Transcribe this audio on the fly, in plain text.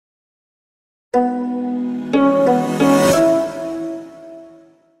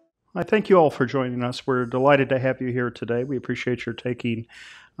I thank you all for joining us. We're delighted to have you here today. We appreciate your taking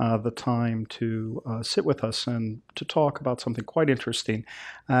the time to sit with us and to talk about something quite interesting,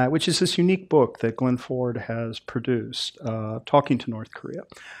 which is this unique book that Glyn Ford has produced, Talking to North Korea.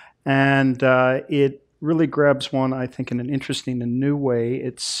 And it really grabs one, I think, in an interesting and new way.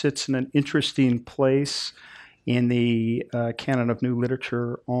 It sits in an interesting place in the canon of new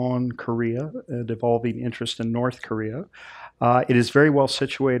literature on Korea, a devolving interest in North Korea. It is very well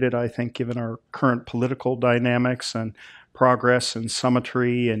situated, I think, given our current political dynamics and progress and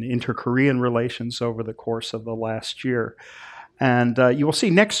symmetry and inter-Korean relations over the course of the last year. And you will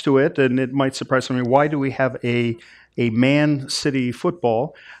see next to it, and it might surprise some of you, why do we have a Man City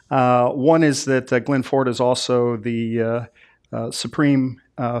football? One is that Glyn Ford is also the supreme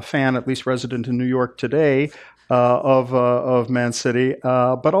fan, at least resident in New York today, of Man City,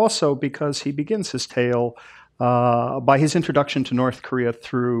 but also because he begins his tale by his introduction to North Korea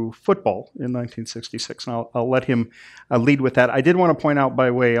through football in 1966. And I'll let him lead with that. I did want to point out, by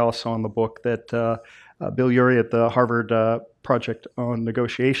way also on the book, that Bill Urey at the Harvard Project on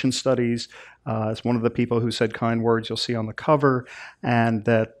Negotiation Studies is one of the people who said kind words you'll see on the cover, and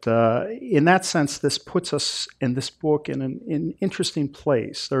that in that sense, this puts us in this book in an interesting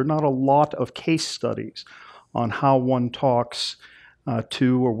place. There are not a lot of case studies on how one talks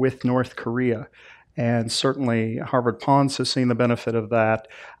to or with North Korea. And certainly Harvard Pons has seen the benefit of that.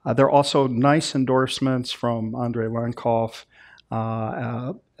 There are also nice endorsements from Andrei Lankoff,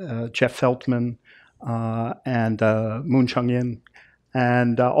 Jeff Feltman, and Moon Chung-in.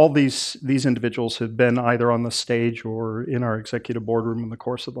 And all these individuals have been either on the stage or in our executive boardroom in the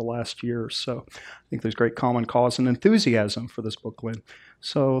course of the last year. So I think there's great common cause and enthusiasm for this book, Glyn.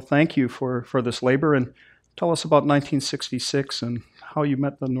 So thank you for this labor, and tell us about 1966 and how you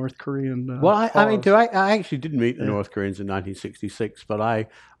met the North Korean Well, I actually didn't meet the North Koreans in 1966, but I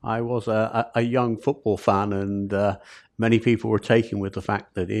was a young football fan, and many people were taken with the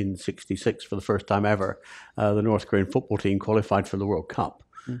fact that in 66, for the first time ever, the North Korean football team qualified for the World Cup.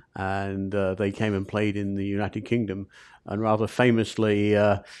 And they came and played in the United Kingdom. And rather famously,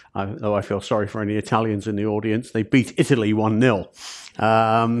 though I feel sorry for any Italians in the audience, they beat Italy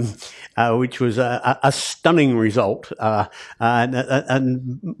 1-0, which was a stunning result.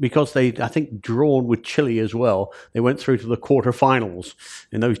 And because they, I think, drawn with Chile as well, they went through to the quarterfinals.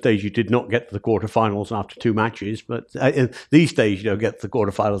 In those days, you did not get to the quarterfinals after 2 matches, but these days, you don't get to the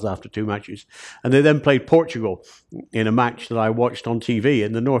quarterfinals after 2 matches. And they then played Portugal in a match that I watched on TV,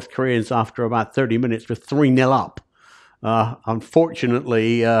 and the North Koreans, after about 30 minutes, were 3-0 up.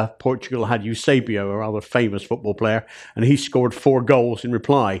 Unfortunately, Portugal had Eusebio, a rather famous football player, and he scored 4 goals in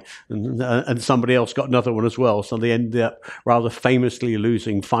reply, and somebody else got another one as well. So they ended up rather famously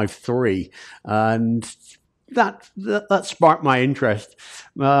losing 5-3, and that sparked my interest.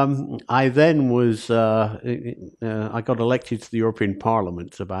 I then I got elected to the European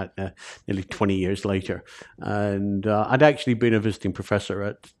Parliament about nearly 20 years later, and I'd actually been a visiting professor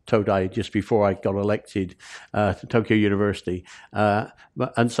at Todai just before I got elected to Tokyo University,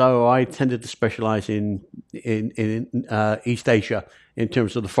 and so I tended to specialize in East Asia in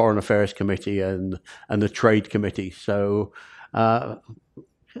terms of the Foreign Affairs Committee and the Trade Committee. So I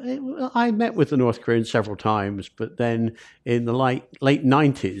met with the North Koreans several times, but then in the late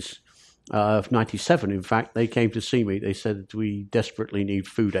 90s, of 97, in fact, they came to see me. They said, we desperately need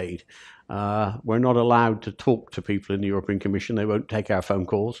food aid. We're not allowed to talk to people in the European Commission. They won't take our phone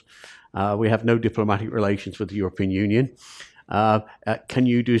calls. We have no diplomatic relations with the European Union. Can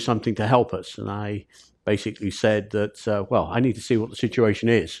you do something to help us? And I basically said that, well, I need to see what the situation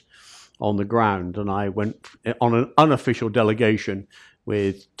is on the ground. And I went on an unofficial delegation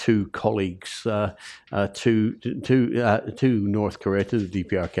with 2 colleagues to North Korea, to the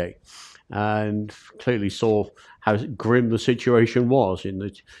DPRK, and clearly saw how grim the situation was in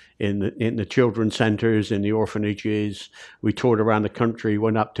the children's centers, in the orphanages. We toured around the country,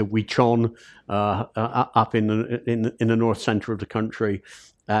 went up to Wichon, up in the north center of the country,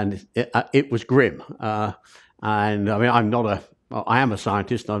 and it was grim. And I mean, I am a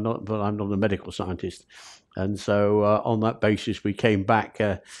scientist, but I'm not a medical scientist. And so on that basis, we came back,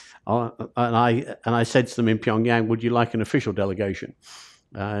 and I said to them in Pyongyang, would you like an official delegation?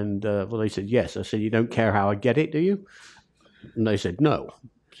 And well, they said yes. I said, you don't care how I get it, do you? And they said no.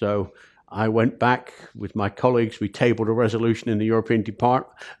 So I went back with my colleagues. We tabled a resolution in the European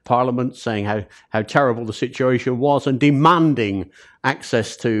Parliament saying how terrible the situation was and demanding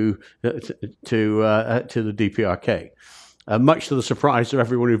access to the DPRK. Much to the surprise of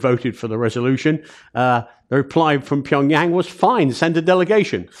everyone who voted for the resolution, the reply from Pyongyang was, "Fine, send a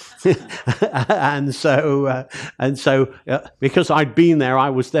delegation." and so because I'd been there, I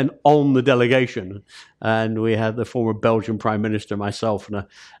was then on the delegation, and we had the former Belgian Prime Minister, myself, and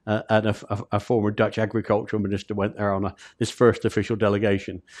a former Dutch Agricultural Minister went there on this first official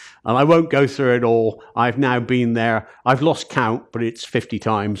delegation. And I won't go through it all. I've now been there. I've lost count, but it's 50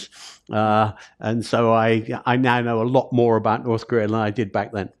 times. And so I now know a lot more about North Korea than I did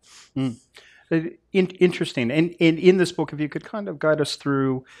back then. Mm. Interesting. And in this book, if you could kind of guide us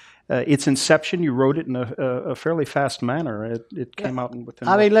through its inception, you wrote it in a fairly fast manner. It came out within.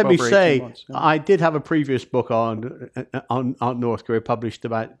 I mean, let me 12 or 18 say, months. Yeah. I did have a previous book on North Korea published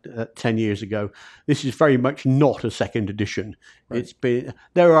about 10 years ago. This is very much not a second edition. Right.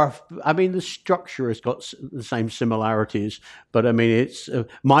 The structure has got the same similarities, but I mean, it's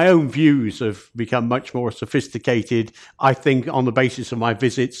my own views have become much more sophisticated, I think, on the basis of my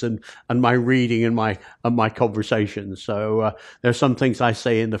visits and my reading and my conversations. So there are some things I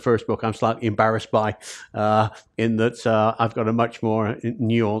say in the first book I'm slightly embarrassed by, in that I've got a much more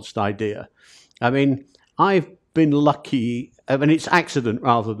nuanced idea. I mean, I've been lucky. I mean, it's accident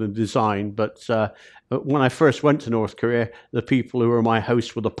rather than design, but when I first went to North Korea, the people who were my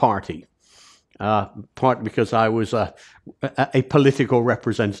hosts were the party. Partly because I was a political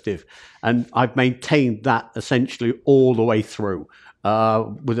representative, and I've maintained that essentially all the way through.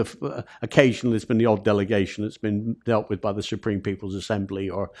 Occasionally there's been the odd delegation that's been dealt with by the Supreme People's Assembly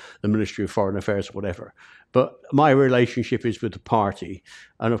or the Ministry of Foreign Affairs or whatever. But my relationship is with the party.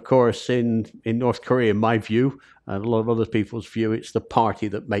 And of course, in North Korea, in my view, and a lot of other people's view, it's the party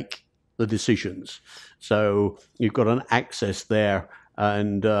that make the decisions. So you've got an access there.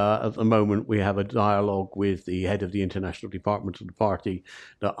 And at the moment, we have a dialogue with the head of the international department of the party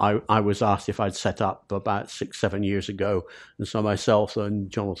that I was asked if I'd set up about 6-7 years ago. And so myself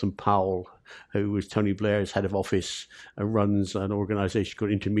and Jonathan Powell, who was Tony Blair's head of office and runs an organisation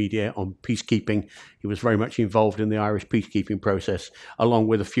called Intermediate on peacekeeping. He was very much involved in the Irish peacekeeping process, along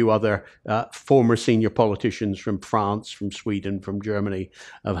with a few other former senior politicians from France, from Sweden, from Germany,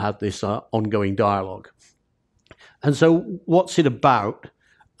 have had this ongoing dialogue. And so what's it about?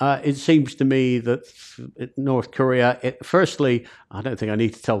 It seems to me that North Korea, firstly, I don't think I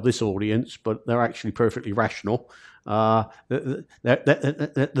need to tell this audience, but they're actually perfectly rational. I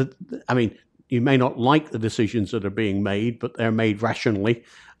mean, you may not like the decisions that are being made, but they're made rationally.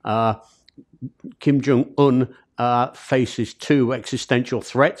 Kim Jong-un faces 2 existential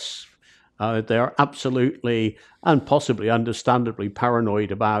threats. They're absolutely and possibly understandably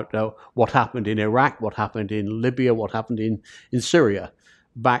paranoid about what happened in Iraq, what happened in Libya, what happened in Syria.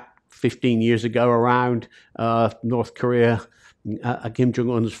 Back 15 years ago around North Korea, Kim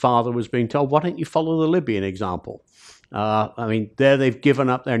Jong-un's father was being told, why don't you follow the Libyan example? I mean, there they've given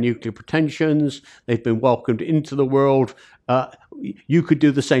up their nuclear pretensions. They've been welcomed into the world. You could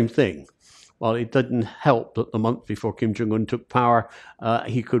do the same thing. Well, it didn't help that the month before Kim Jong-un took power,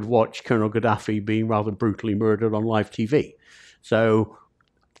 he could watch Colonel Gaddafi being rather brutally murdered on live TV. So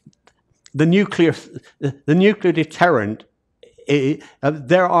the nuclear deterrent,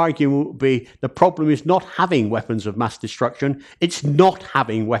 their argument would be the problem is not having weapons of mass destruction. It's not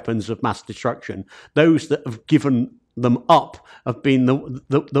having weapons of mass destruction. Those that have given them up have been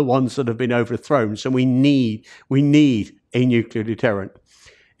the ones that have been overthrown. So we need a nuclear deterrent.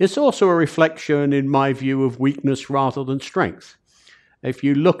 It's also a reflection, in my view, of weakness rather than strength. If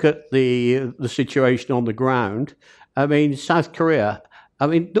you look at the situation on the ground, I mean, South Korea, I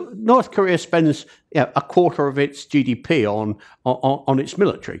mean, North Korea spends a quarter of its GDP on its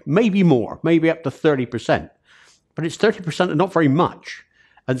military, maybe more, maybe up to 30%. But it's 30% and not very much.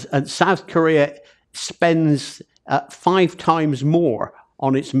 And South Korea spends 5 times more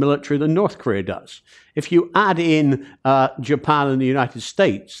on its military than North Korea does. If you add in Japan and the United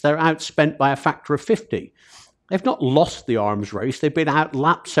States, they're outspent by a factor of 50. They've not lost the arms race; they've been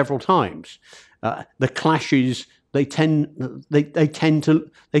outlapped several times. The clashes they tend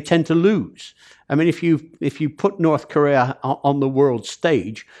to lose. I mean, if you put North Korea on the world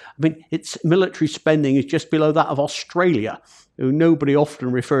stage, I mean, its military spending is just below that of Australia, who nobody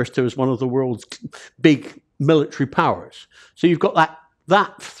often refers to as one of the world's big military powers. So you've got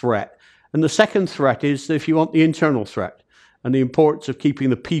that threat. And the second threat is, if you want, the internal threat and the importance of keeping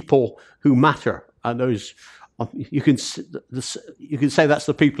the people who matter, and those you can say that's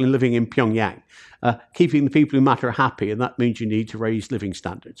the people living in Pyongyang, keeping the people who matter happy, and that means you need to raise living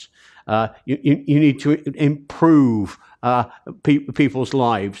standards. You need to improve people's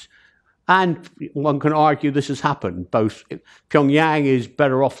lives. And one can argue this has happened. Both Pyongyang is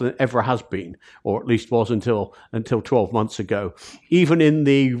better off than it ever has been, or at least was until 12 months ago. Even in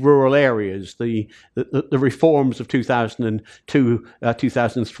the rural areas, the reforms of 2002,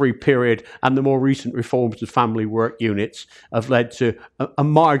 2003 period, and the more recent reforms of family work units have led to a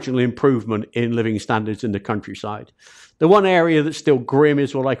marginal improvement in living standards in the countryside. The one area that's still grim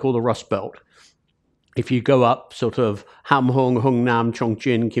is what I call the Rust Belt. If you go up sort of Hamhung, Hungnam,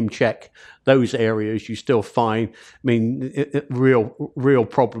 Chongqing, Kimchek, those areas, you still find, real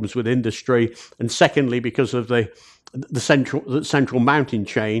problems with industry. And secondly, because of the central mountain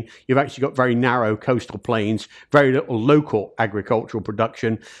chain, you've actually got very narrow coastal plains, very little local agricultural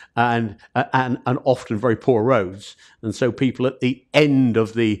production, and often very poor roads. And so people at the end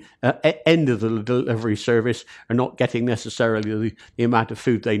of the delivery service are not getting necessarily the amount of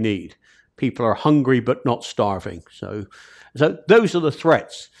food they need. People are hungry but not starving. So those are the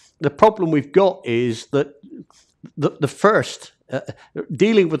threats. The problem we've got is that the first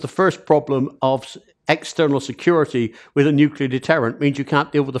dealing with the first problem of external security with a nuclear deterrent means you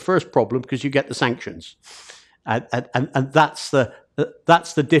can't deal with the first problem because you get the sanctions, and that's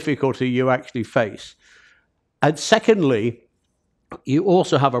the difficulty you actually face. And secondly, you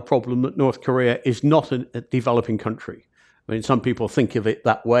also have a problem that North Korea is not a developing country. I mean, some people think of it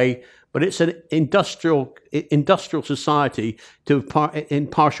that way, but it's an industrial society in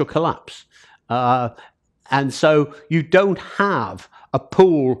partial collapse. And so you don't have a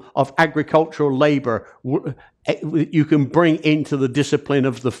pool of agricultural labor you can bring into the discipline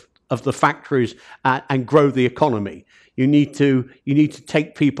of the factories and grow the economy. You need to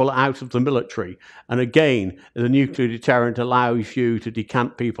take people out of the military. And again, the nuclear deterrent allows you to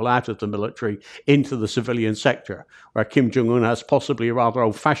decant people out of the military into the civilian sector, where Kim Jong-un has possibly a rather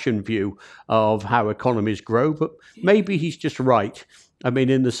old-fashioned view of how economies grow, but maybe he's just right. I mean,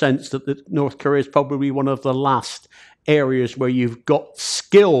 in the sense that North Korea is probably one of the last areas where you've got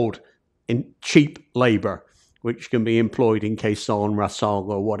skilled in cheap labor, which can be employed in Kaesong, Rasong,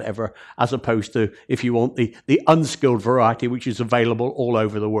 or whatever, as opposed to, if you want, the unskilled variety, which is available all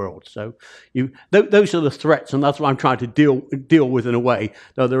over the world. So those are the threats, and that's what I'm trying to deal with in a way.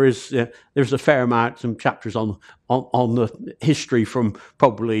 Though there's a fair amount, some chapters on the history from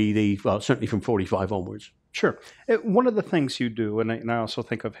probably certainly from 45 onwards. Sure. One of the things you do, and I also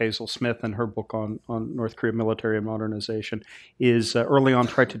think of Hazel Smith and her book on North Korea military and modernization, is early on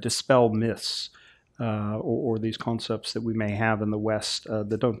try to dispel myths. Or these concepts that we may have in the West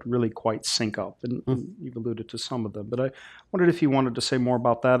that don't really quite sync up. And you've alluded to some of them. But I wondered if you wanted to say more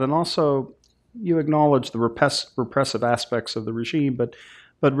about that. And also, you acknowledge the repressive aspects of the regime, but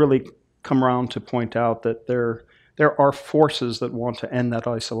really come around to point out that there are forces that want to end that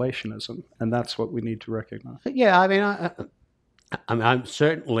isolationism. And that's what we need to recognize. Yeah, I mean, I'm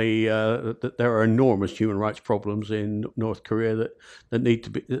certainly that there are enormous human rights problems in North Korea that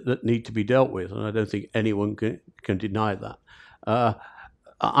need to be dealt with, and I don't think anyone can deny that.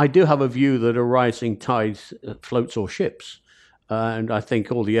 I do have a view that a rising tide floats all ships, and I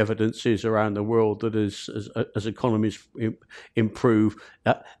think all the evidence is around the world that as economies improve,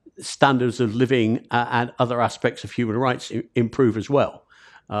 standards of living and other aspects of human rights improve as well.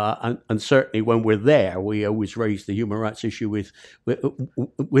 And certainly when we're there, we always raise the human rights issue with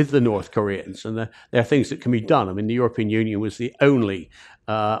the North Koreans. And there are things that can be done. I mean, the European Union was the only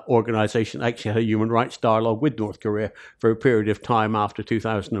organization that actually had a human rights dialogue with North Korea for a period of time after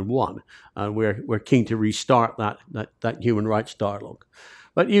 2001. And we're keen to restart that human rights dialogue.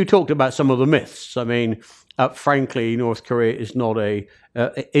 But you talked about some of the myths. I mean, frankly, North Korea is not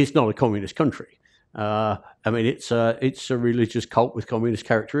a communist country. I mean, it's a religious cult with communist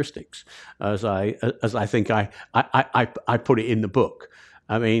characteristics, as I think I put it in the book.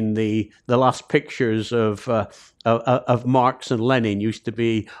 I mean, the last pictures of Marx and Lenin used to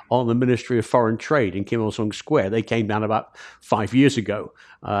be on the Ministry of Foreign Trade in Kim Il-sung Square. They came down about 5 years ago,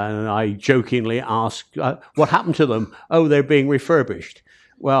 and I jokingly asked, "What happened to them?" "Oh, they're being refurbished."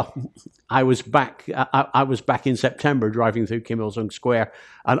 Well, I was back in September driving through Kim Il-sung Square,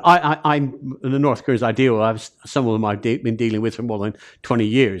 and I'm the North Koreans ideal. Some of them I've been dealing with for more than 20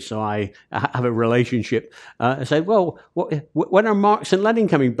 years, so I have a relationship. I said, "Well, when are Marx and Lenin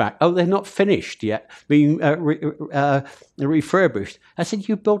coming back?" "Oh, they're not finished yet, being refurbished." I said,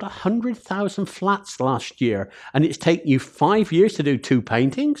 "You built 100,000 flats last year, and it's taken you 5 years to do 2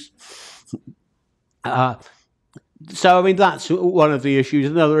 paintings?" So, I mean, that's one of the issues.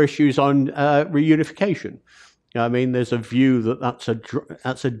 Another issue is on reunification. I mean, there's a view that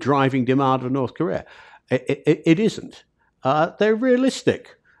that's a driving demand of North Korea. It isn't. They're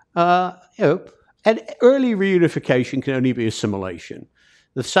realistic. And early reunification can only be assimilation.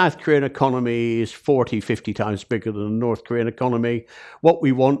 the South Korean economy is 40, 50 times bigger than the North Korean economy. What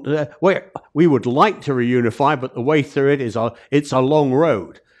we want, we would like to reunify, but the way through it is it's a long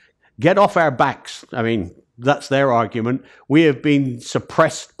road. Get off our backs. I mean, that's their argument. We have been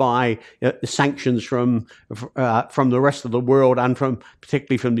suppressed by sanctions from the rest of the world and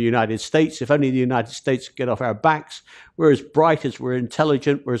particularly from the United States. If only the United States could get off our backs. We're as bright, as we're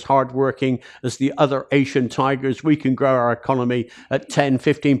intelligent, we're as hardworking as the other Asian tigers. We can grow our economy at 10,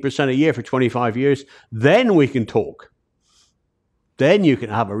 15% a year for 25 years. Then we can talk. Then you can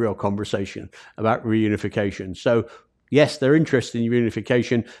have a real conversation about reunification. So yes, they're interested in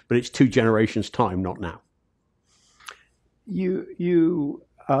reunification, but it's 2 generations' time, not now. You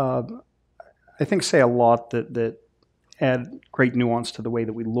I think, say a lot that add great nuance to the way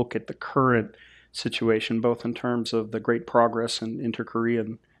that we look at the current situation, both in terms of the great progress in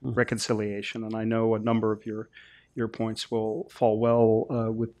inter-Korean reconciliation. And I know a number of your points will fall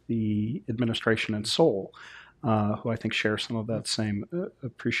well with the administration in Seoul, who I think share some of that same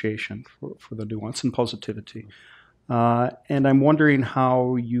appreciation for the nuance and positivity. And I'm wondering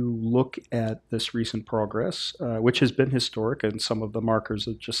how you look at this recent progress, which has been historic, and some of the markers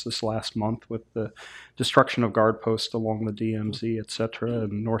of just this last month with the destruction of guard posts along the DMZ, et cetera,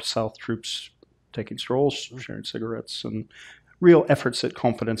 and North-South troops taking strolls, sharing cigarettes, and real efforts at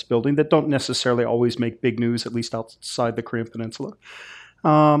confidence building that don't necessarily always make big news, at least outside the Korean Peninsula.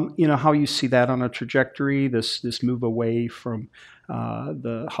 How you see that on a trajectory, this move away from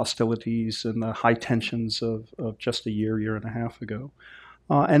the hostilities and the high tensions of just a year and a half ago,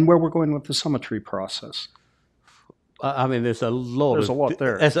 and where we're going with the summitry process. I mean, there's a lot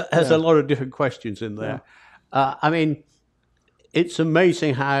there. There's a lot of different questions in there. Yeah. I mean, it's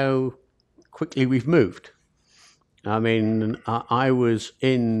amazing how quickly we've moved. I mean, I was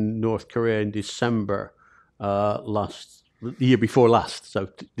in North Korea in December the year before last, so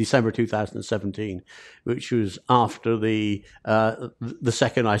December 2017, which was after the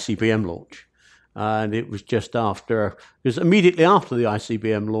second ICBM launch. And it was just after, because immediately after the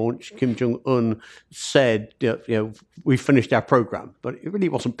ICBM launch, Kim Jong-un said, we finished our program, but it really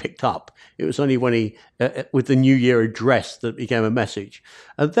wasn't picked up. It was only when he, with the New Year address, that became a message.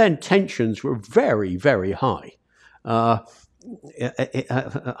 And then tensions were very, very high.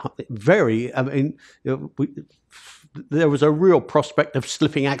 There was a real prospect of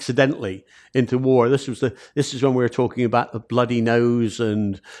slipping accidentally into war. This is when we were talking about the bloody nose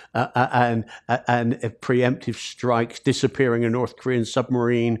and preemptive strikes, disappearing a North Korean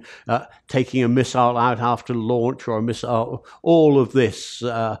submarine, taking a missile out after launch, or a missile. All of this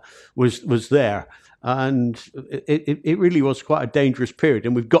was there, and it really was quite a dangerous period.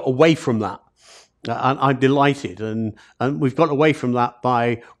 And we've got away from that. And I'm delighted, and we've got away from that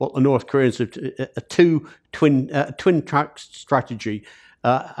by what the North Koreans have a twin track strategy,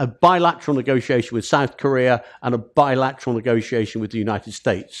 a bilateral negotiation with South Korea and a bilateral negotiation with the United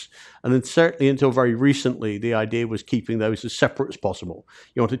States. And then certainly until very recently, the idea was keeping those as separate as possible.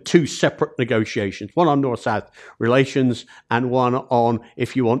 You wanted 2 separate negotiations, one on North-South relations and one on,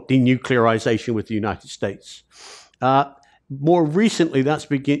 if you want, denuclearization with the United States. More recently, that's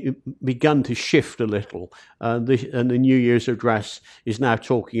begun to shift a little, and the New Year's address is now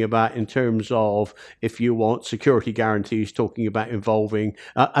talking about, in terms of, if you want, security guarantees, talking about involving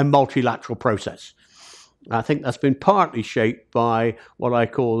a multilateral process. I think that's been partly shaped by what I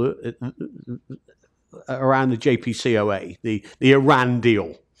call around the JPCOA, the Iran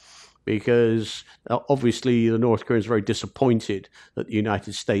deal. Because obviously the North Koreans are very disappointed that the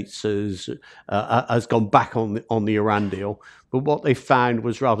United States has gone back on the Iran deal. But what they found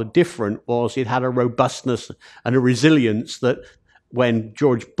was rather different. Was it had a robustness and a resilience that when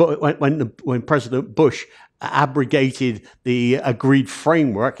when President Bush abrogated the agreed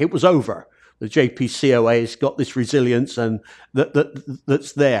framework, it was over. The JPCOA has got this resilience and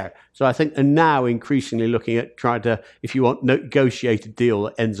that's there. So I think they're now increasingly looking at trying to, if you want, negotiate a deal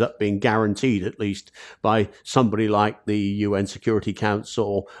that ends up being guaranteed, at least by somebody like the UN Security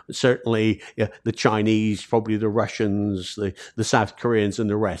Council, certainly the Chinese, probably the Russians, the South Koreans,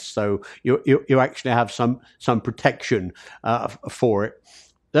 and the rest. So you actually have some protection for it.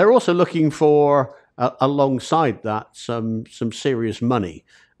 They're also looking for, alongside that, some serious money.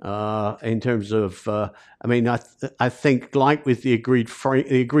 In terms of, I think, like with the agreed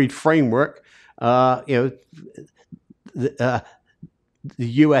framework, the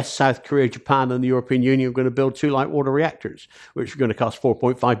US, South Korea, Japan, and the European Union are going to build 2 light water reactors, which are going to cost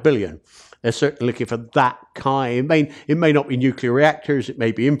 $4.5 billion. They're certainly looking for that kind. It may not be nuclear reactors. It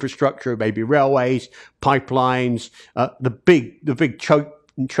may be infrastructure. It may be railways, pipelines. The big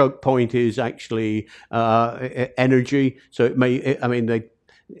choke point is actually energy. So it may.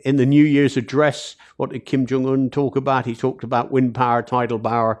 in the New Year's address, what did Kim Jong-un talk about? He talked about wind power, tidal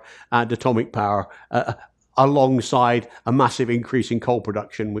power, and atomic power, alongside a massive increase in coal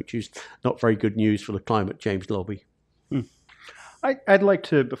production, which is not very good news for the climate change lobby. I'd like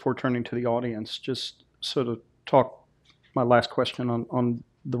to, before turning to the audience, just sort of talk my last question on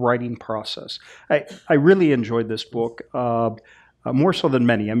the writing process. I really enjoyed this book, more so than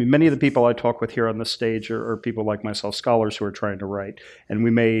many. I mean, many of the people I talk with here on the stage are people like myself, scholars who are trying to write, and we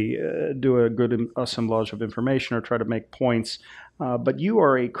may do a good assemblage of information or try to make points, but you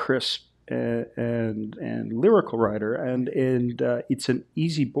are a crisp and lyrical writer, and it's an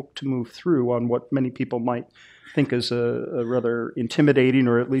easy book to move through on what many people might think is a rather intimidating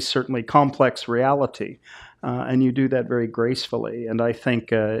or at least certainly complex reality. And you do that very gracefully. And I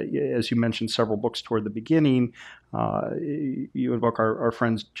think, as you mentioned several books toward the beginning, you invoke our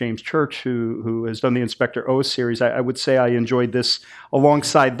friend James Church, who has done the Inspector O series. I would say I enjoyed this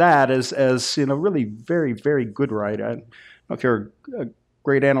alongside that as really very, very good write. I don't know if you're a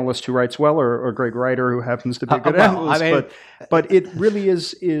great analyst who writes well or a great writer who happens to be a good analyst, but it really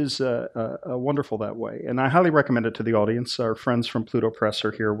is wonderful that way. And I highly recommend it to the audience. Our friends from Pluto Press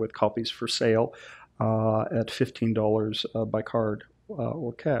are here with copies for sale at $15 by card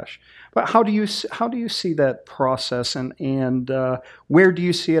or cash. But how do you see that process, and where do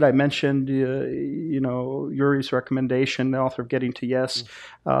you see it? I mentioned Yuri's recommendation, the author of Getting to Yes.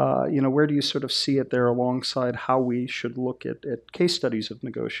 Where do you sort of see it there alongside how we should look at case studies of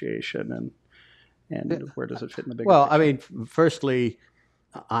negotiation, and where does it fit in the bigger picture? I mean, firstly,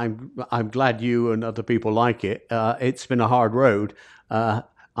 I'm glad you and other people like it. It's been a hard road.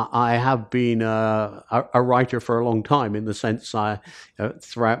 I have been a writer for a long time, in the sense I've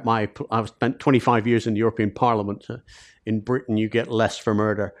spent 25 years in the European Parliament. In Britain, you get less for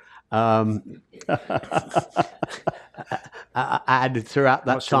murder. And throughout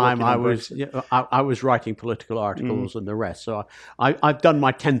that time, I was writing political articles and the rest. So I've done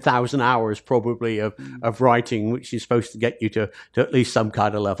my 10,000 hours probably of writing, which is supposed to get you to at least some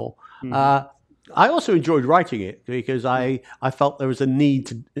kind of level. I also enjoyed writing it because I felt there was a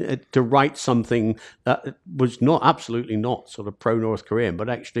need to write something that was absolutely not sort of pro-North Korean, but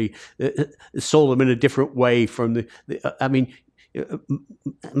actually saw them in a different way from I mean,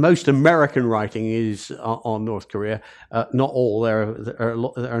 most American writing is on North Korea. Not all. There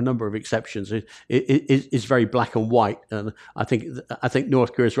are a number of exceptions. It is very black and white, and I think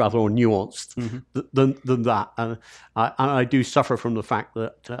North Korea is rather more nuanced than that. And I do suffer from the fact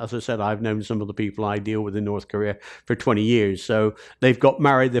that, as I said, I've known some of the people I deal with in North Korea for 20 years. So they've got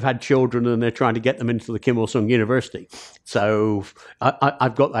married, they've had children, and they're trying to get them into the Kim Il Sung University. So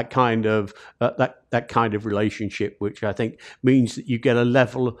I've got that kind of that kind of relationship, which I think means that you get a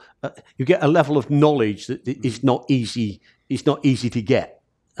level of knowledge that is not easy. It's not easy to get,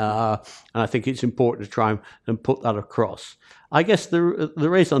 and I think it's important to try and put that across. I guess the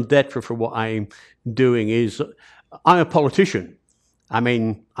raison d'être for what I'm doing is I'm a politician. I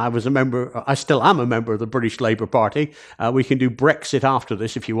mean, I still am a member of the British Labour Party. We can do Brexit after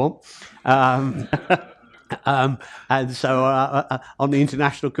this if you want. And so on the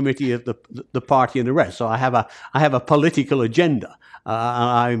international committee of the party and the rest. So I have a political agenda.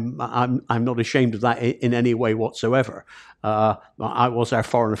 I'm not ashamed of that in any way whatsoever. I was our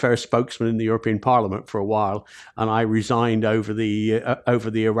foreign affairs spokesman in the European Parliament for a while, and I resigned over the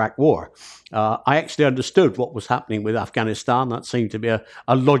Iraq War. I actually understood what was happening with Afghanistan. That seemed to be a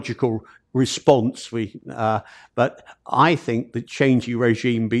logical response. But I think that changing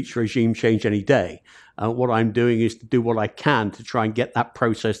regime beats regime change any day. What I'm doing is to do what I can to try and get that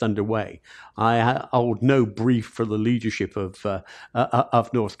process underway. I hold no brief for the leadership of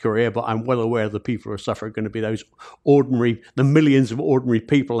North Korea, but I'm well aware the people who are suffering are going to be the millions of ordinary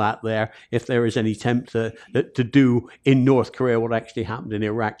people out there, if there is any attempt to do in North Korea what actually happened in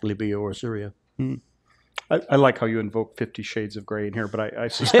Iraq, Libya, or Syria. I like how you invoke 50 Shades of Grey in here, but I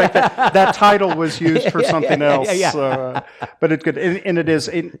suspect that title was used for something else. But it's good. And it is.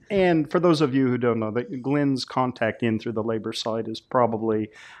 And for those of you who don't know, that Glyn's contact in through the labor side is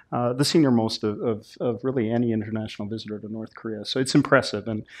probably the senior most of really any international visitor to North Korea. So it's impressive.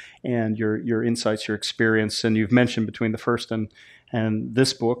 And your insights, your experience, and you've mentioned between the first and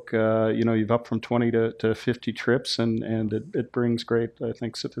this book, you've up from 20 to 50 trips, and it brings great, I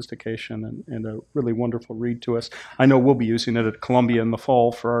think, sophistication and a really wonderful read to us. I know we'll be using it at Columbia in the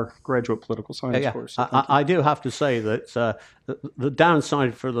fall for our graduate political science course. So I do have to say that the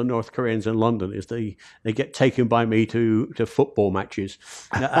downside for the North Koreans in London is they get taken by me to football matches.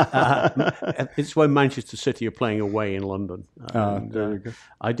 It's when Manchester City are playing away in London. There you go.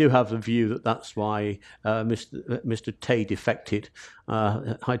 I do have the view that that's why Mr. Tay defected.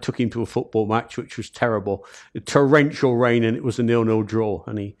 I took him to a football match which was terrible, torrential rain, and it was a 0-0 draw,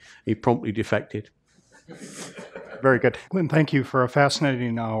 and he promptly defected. Very good. Glyn, thank you for a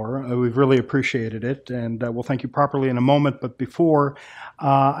fascinating hour. We've really appreciated it, and we'll thank you properly in a moment. But before,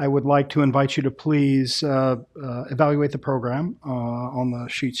 I would like to invite you to please evaluate the program on the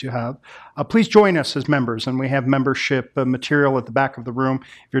sheets you have. Please join us as members, and we have membership material at the back of the room.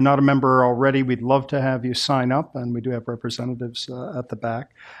 If you're not a member already, we'd love to have you sign up, and we do have representatives at the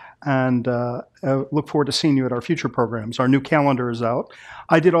back. And look forward to seeing you at our future programs. Our new calendar is out.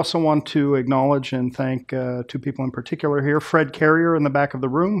 I did also want to acknowledge and thank two people in particular here. Fred Carrier in the back of the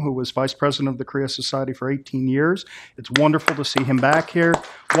room, who was Vice President of the Korea Society for 18 years. It's wonderful to see him back here.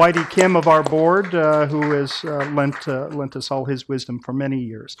 Whitey Kim of our board, who has lent us all his wisdom for many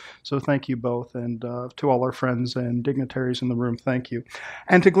years. So thank you both. And to all our friends and dignitaries in the room, thank you.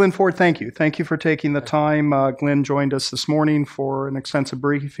 And to Glyn Ford, thank you. Thank you for taking the time. Glyn joined us this morning for an extensive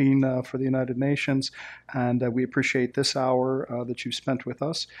briefing for the United Nations, and we appreciate this hour that you've spent with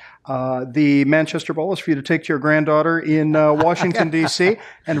us. The Manchester Ball is for you to take to your granddaughter in Washington, D.C.,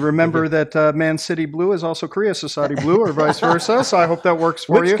 and remember that Man City Blue is also Korea Society Blue, or vice versa, so I hope that works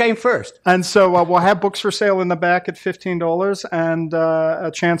for you. Which came first? And so we'll have books for sale in the back at $15, and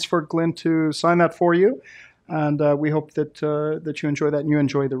a chance for Glyn to sign that for you. And we hope that you enjoy that and you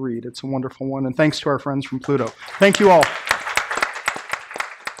enjoy the read. It's a wonderful one. And thanks to our friends from Pluto. Thank you all.